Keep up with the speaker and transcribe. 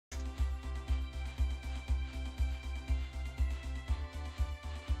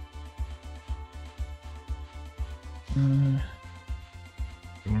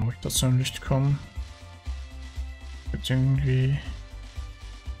Muss ich dazu im Licht kommen? Wird irgendwie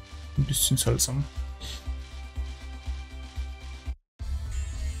ein bisschen seltsam.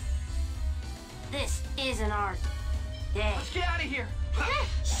 This is an art day. Let's get out of here.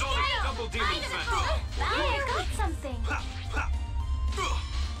 Sonic double demon defense. I got something.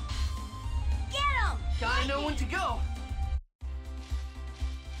 Get him! Gotta know when to go.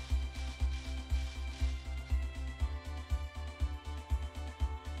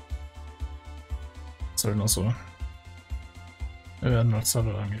 Soll noch so. Wir werden als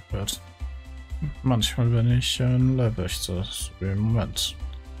Saddle angeführt. Manchmal bin ich ein Leibwächter, so wie im Moment.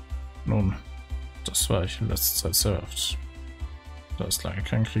 Nun, das war ich in letzter Zeit sehr oft, da es lange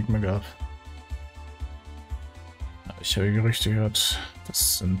keinen Krieg mehr gab. Aber ich habe Gerüchte gehört, dass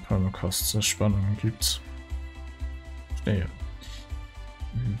es in Permacost Spannungen gibt. Schnee.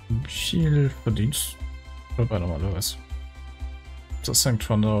 Wie viel verdienst du dabei normalerweise? Das hängt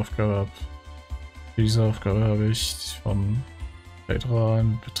von der Aufgabe ab. Für diese Aufgabe habe ich von Petra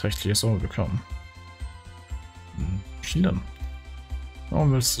ein beträchtliches Ohr bekommen. Viel dann.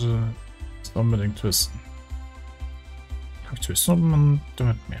 Warum willst du das unbedingt wissen? Kann ich wissen, ob man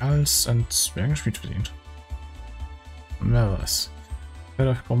damit mehr als ein Zwergenschmied verdient? Wer weiß. Ich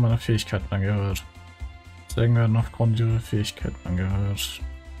werde aufgrund meiner Fähigkeiten angehört. Zwergen werden aufgrund ihrer Fähigkeiten angehört.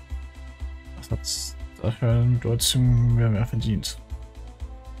 Was hat dafür eine Bedeutung, wer mehr verdient?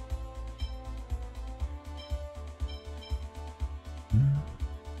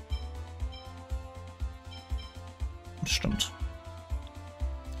 Stimmt.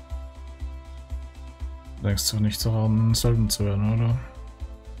 Denkst du nicht daran, Söldner zu werden,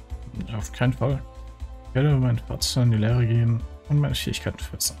 oder? Auf keinen Fall. Ich werde meinen Vater in die Lehre gehen und meine Fähigkeiten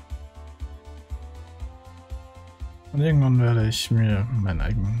verbessern. Und irgendwann werde ich mir meinen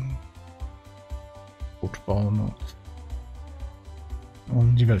eigenen Boot bauen,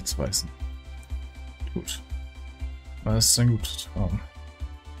 um die Welt zu weisen. Gut. Das ist ein guter Traum.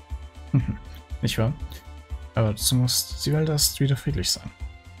 Nicht wahr? Aber dazu muss die Welt erst wieder friedlich sein.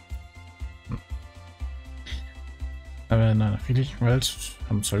 Aber in einer friedlichen Welt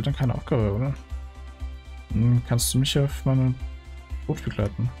haben Söldner keine Aufgabe, oder? Kannst du mich auf meine Boot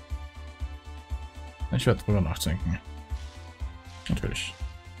begleiten? Ich werde drüber nachdenken. Natürlich.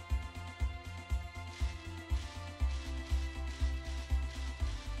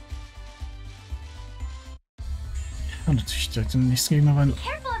 Und natürlich direkt den nächsten Gegner rein.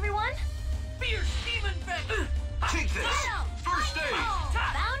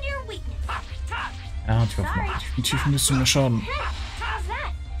 Ja, die Waffe macht definitiv ein bisschen mehr Schaden.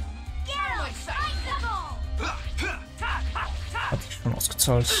 Hat sich schon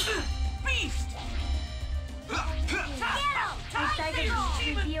ausgezahlt.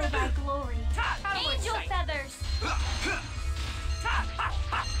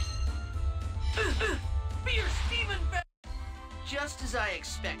 Just as I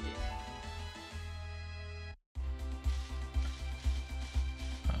expected.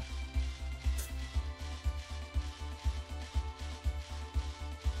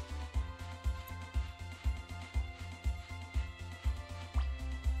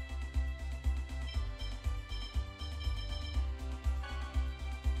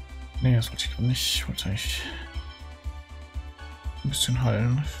 Nee, das wollte ich gerade nicht. Ich wollte eigentlich ein bisschen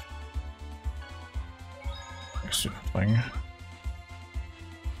heilen. Ich verdrängen.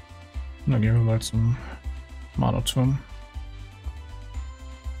 Und dann gehen wir mal zum Mana-Turm.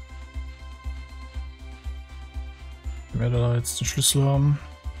 Ich werde da jetzt den Schlüssel haben.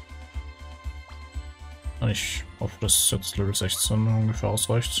 Und ich hoffe, dass jetzt Level 16 ungefähr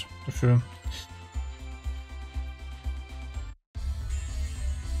ausreicht dafür.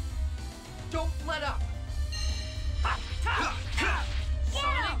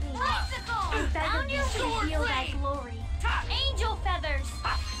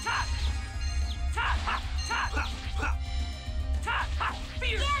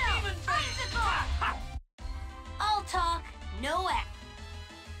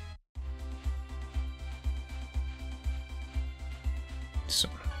 So.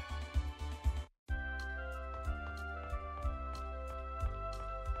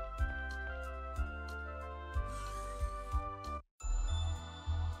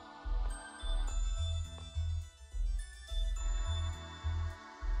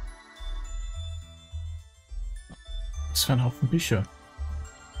 Was für ein Haufen Bücher.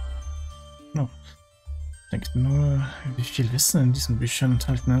 No. Denkt nur, wie viel Wissen in diesen Büchern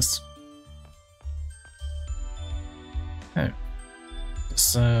enthalten ist. Hey, das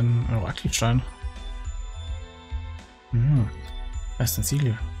ist ein Orakelstein. Da ist ein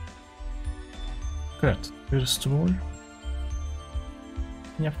Siegel. Gut, würdest du wohl?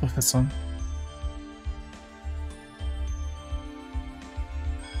 Ja, Professor.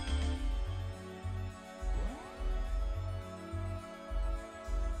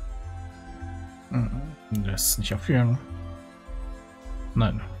 Das ist nicht aufgegangen.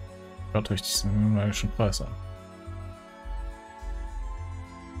 Nein. Schaut euch diesen magischen Preis an.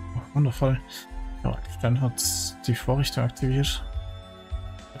 Oh, wundervoll. Ja, dann hat die Vorrichtung aktiviert.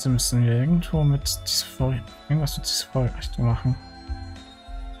 Also müssen wir irgendwo mit dieser Vorrichtung, irgendwas mit dieser Vorrichtung machen.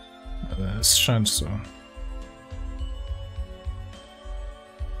 Es scheint so.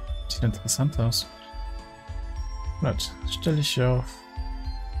 Sieht interessant aus. Gut, stelle ich hier auf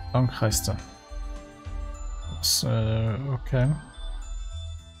Raumkreis da. Das, okay.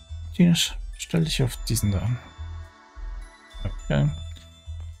 Hier stelle ich auf diesen da. Okay.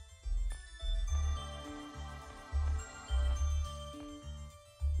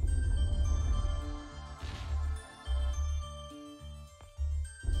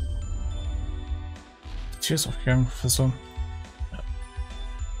 Die Tür ist aufgegangen, Professor. Ja.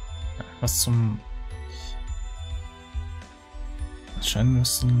 Was zum... Anscheinend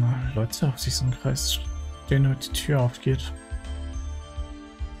müssen Leute auf diesem Kreis stehen, damit die Tür aufgeht.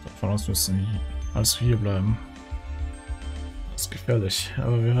 Davon aus müssen die also hier bleiben. Das ist gefährlich,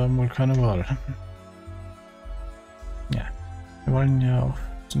 aber wir haben wohl keine Wahl. Ja, wir wollen ja auf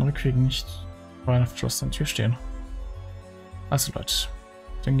den Rückweg nicht bei einer verschlossenen Tür stehen. Also Leute,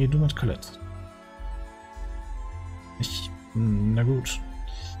 dann geh du mit Colette. Na gut.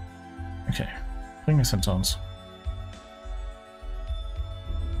 Okay, bring es hinter uns.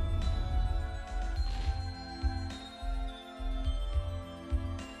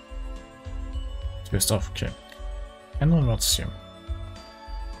 Du bist auf, okay. Ändern wir das hier.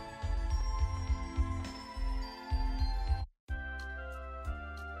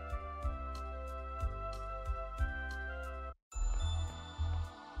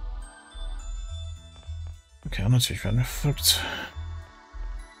 Okay, natürlich werden wir verfolgt.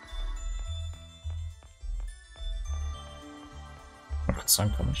 Mal kurz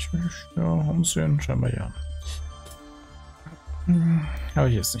sagen, kann ich mich ja umsehen, scheinbar ja. Aber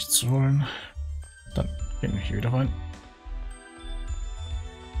hier ist nichts zu holen. Dann gehen wir hier wieder rein.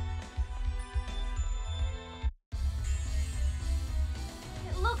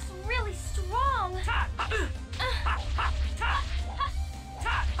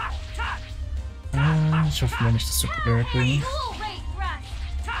 Ich hoffe mal nicht, dass wir Probleme kriegen.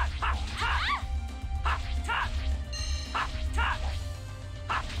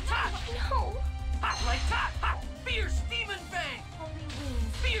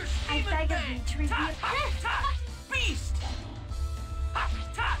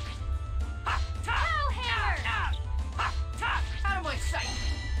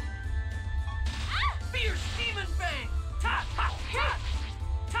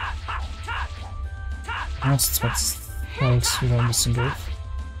 Jetzt zweckt halt wieder ein bisschen doof.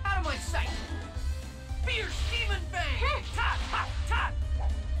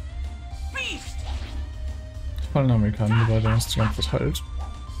 Fallen Amerikaner, weil der uns die ganze Zeit hält.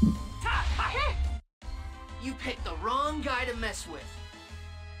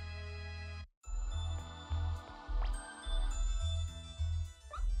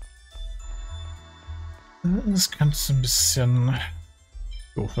 Das könnte ein bisschen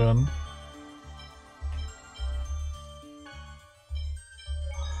doof werden.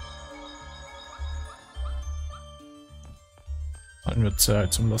 Halten wir sehr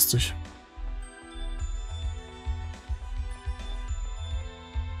itemlastig.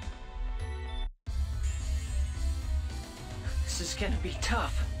 This is gonna be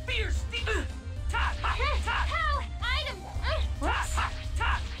tough. Fierce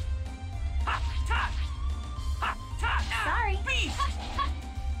Sorry.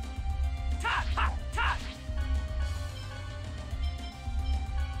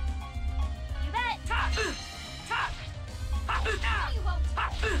 You bet. You won't.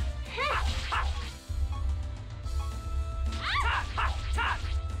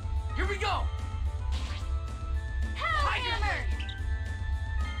 Here we go. Hammer.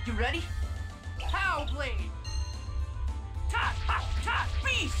 You ready? Pow blade.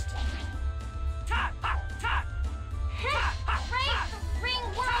 Beast. Raise the ring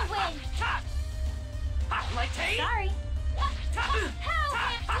whirlwind. Lite. Sorry.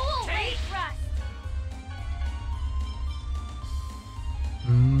 Cool ray thrust.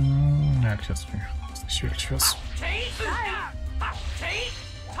 Ja, erklärt mir. Das ist nicht wirklich was.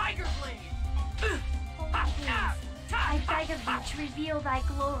 Tiger blade. I beg of you to reveal thy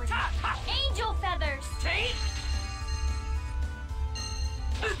glory. Angel feathers.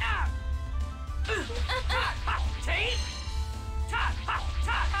 Tate!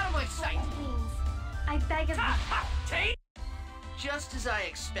 Out of my sight! Beans. I beg of you. Tate! Just as I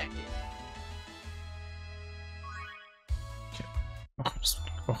expected. Ach, das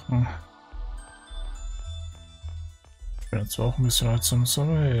wird kochen. Ich bin jetzt zwar auch ein bisschen alt zum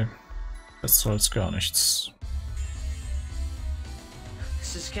Survey. Besser als gar nichts.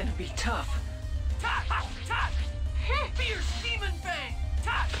 This is gonna be tough. Fierce demon fang!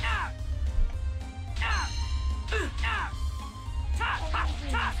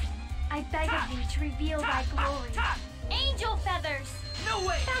 I beg of thee to reveal thy glory. Angel feathers! No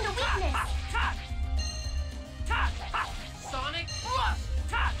way! Found a weakness! Sonic thrust!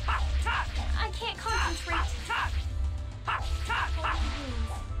 I can't concentrate. Holy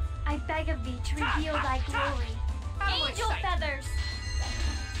beings, I beg of thee to reveal thy glory. Out of my Angel sight. feathers!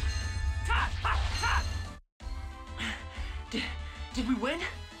 Did we win?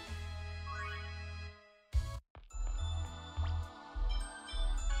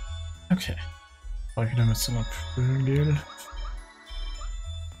 Okay. War ich wieder mit so einem Gel.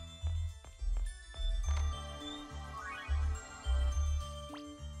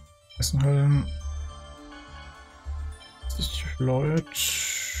 Essenhallen. Ich Leute.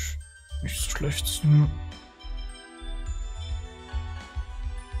 Nicht so schlecht.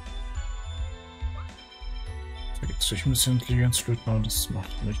 Da gibt es durch ein bisschen Intelligenzflöten, aber das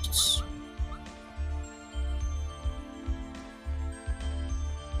macht nichts.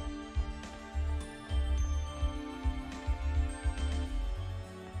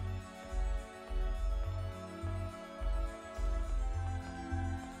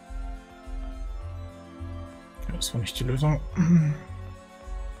 Das war nicht die Lösung.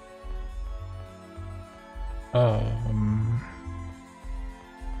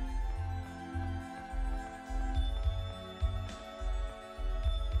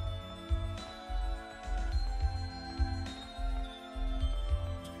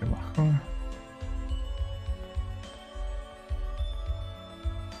 Wir machen.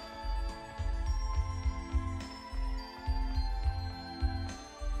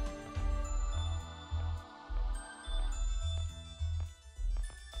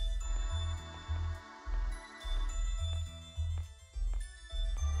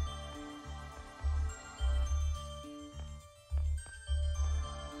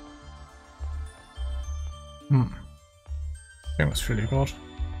 Irgendwas fehlt hier gerade.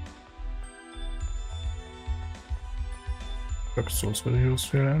 Souls würde hier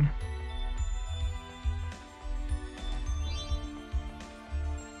fehlen.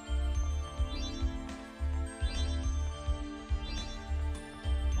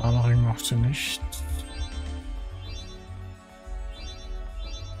 Mana-Ring macht sie nicht.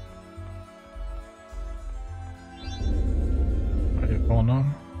 Hier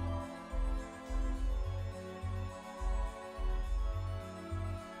vorne.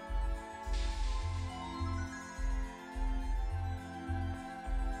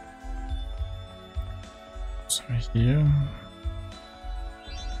 Was haben wir hier?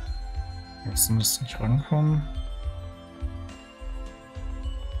 Lassen wir es nicht rankommen.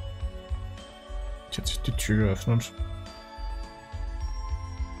 Jetzt hat sich die Tür geöffnet.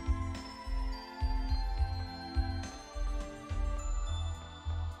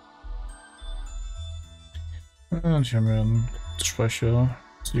 Und hier haben wir ein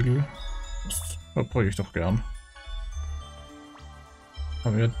Speichersiegel. Das brauche ich doch gern.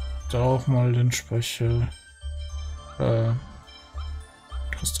 Haben wir da auch mal den Speicher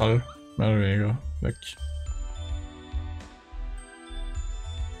Kristall mehr oder weniger weg.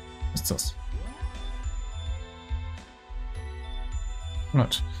 Was ist das?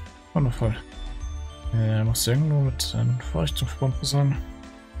 Nett. Wundervoll. Muss irgendwo mit einer Vorrichtung verbunden sein.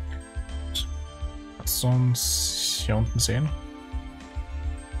 Kannst du uns hier unten sehen?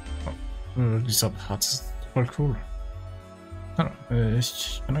 Oh, dieser Part ist voll cool. Hallo,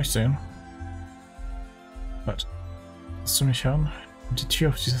 ich kann euch sehen. Warte. Kannst du mich hören? Die Tür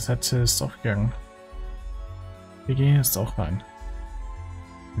auf dieser Seite ist aufgegangen. Wir gehen jetzt auch rein.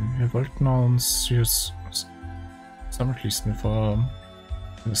 Wir wollten uns jetzt zusammenschließen, bevor wir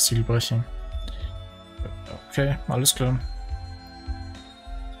das Ziel brechen. Okay, alles klar.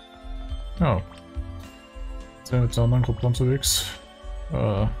 Ja. Sind wir mit der anderen Gruppe unterwegs.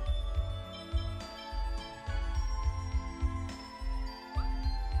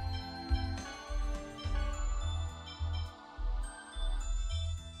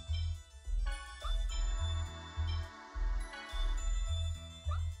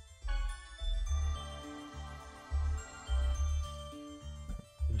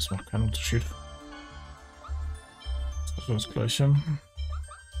 Das macht keinen Unterschied. Das ist das Gleiche.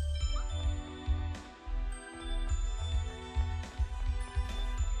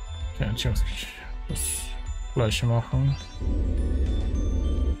 Ja, ich muss das gleiche machen.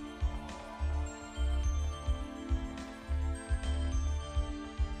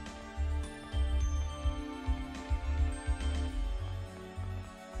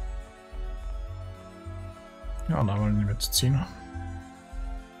 Ja, da wollen die mitziehen.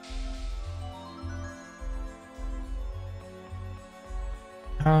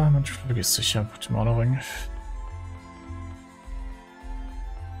 Ja, manchmal vergisst sich ja die Mana-Ring.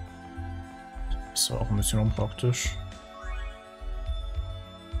 Ist auch ein bisschen unpraktisch.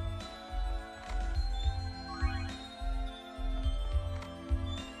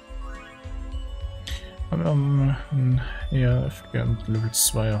 Aber wir haben ein ERFG und Level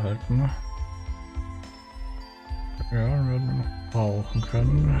 2 erhalten. Ja, werden wir noch brauchen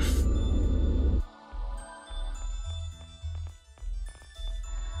können.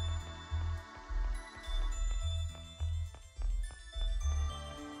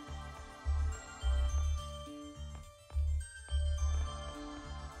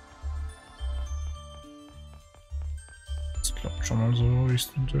 Das klappt schon mal so, wie ich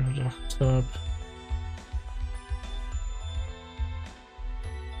es gedacht habe.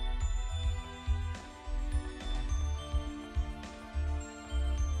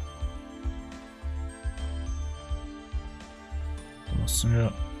 Müssen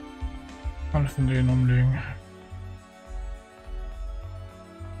wir alle von denen umlegen.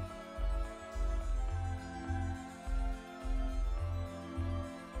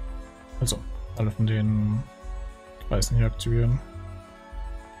 Also, alle von denen Kreisen hier aktivieren.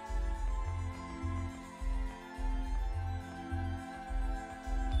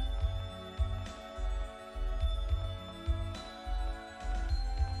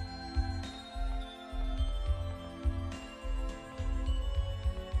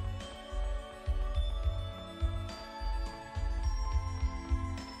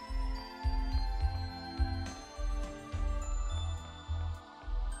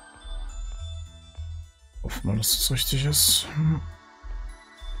 Hoffen wir, dass das richtig ist.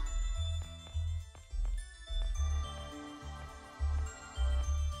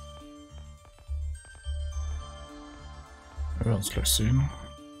 Wir werden es gleich sehen.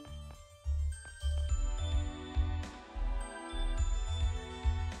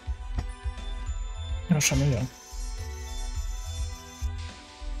 Ja, schauen wir ja.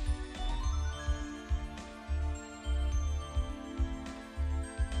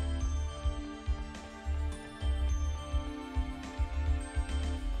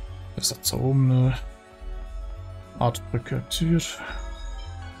 Das hat da oben eine Artbrücke aktiviert.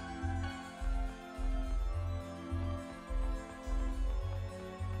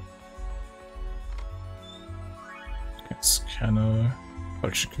 Jetzt keine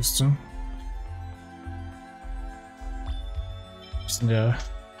falsche Kiste. Das sind ja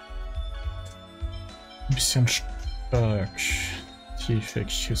ein bisschen stark tiefe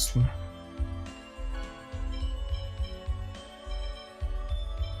Kisten.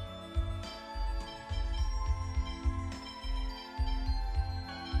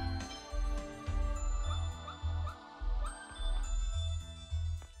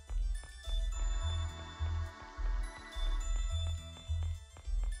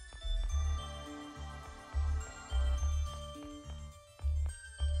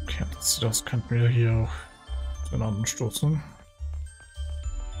 Okay, das könnten wir hier auch den anderen stoßen.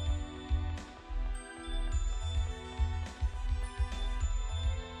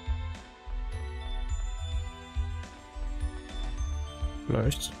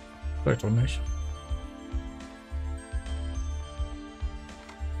 Vielleicht auch nicht.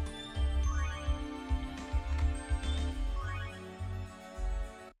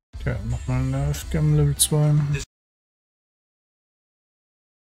 Ja, nochmal eine FGM Level 2.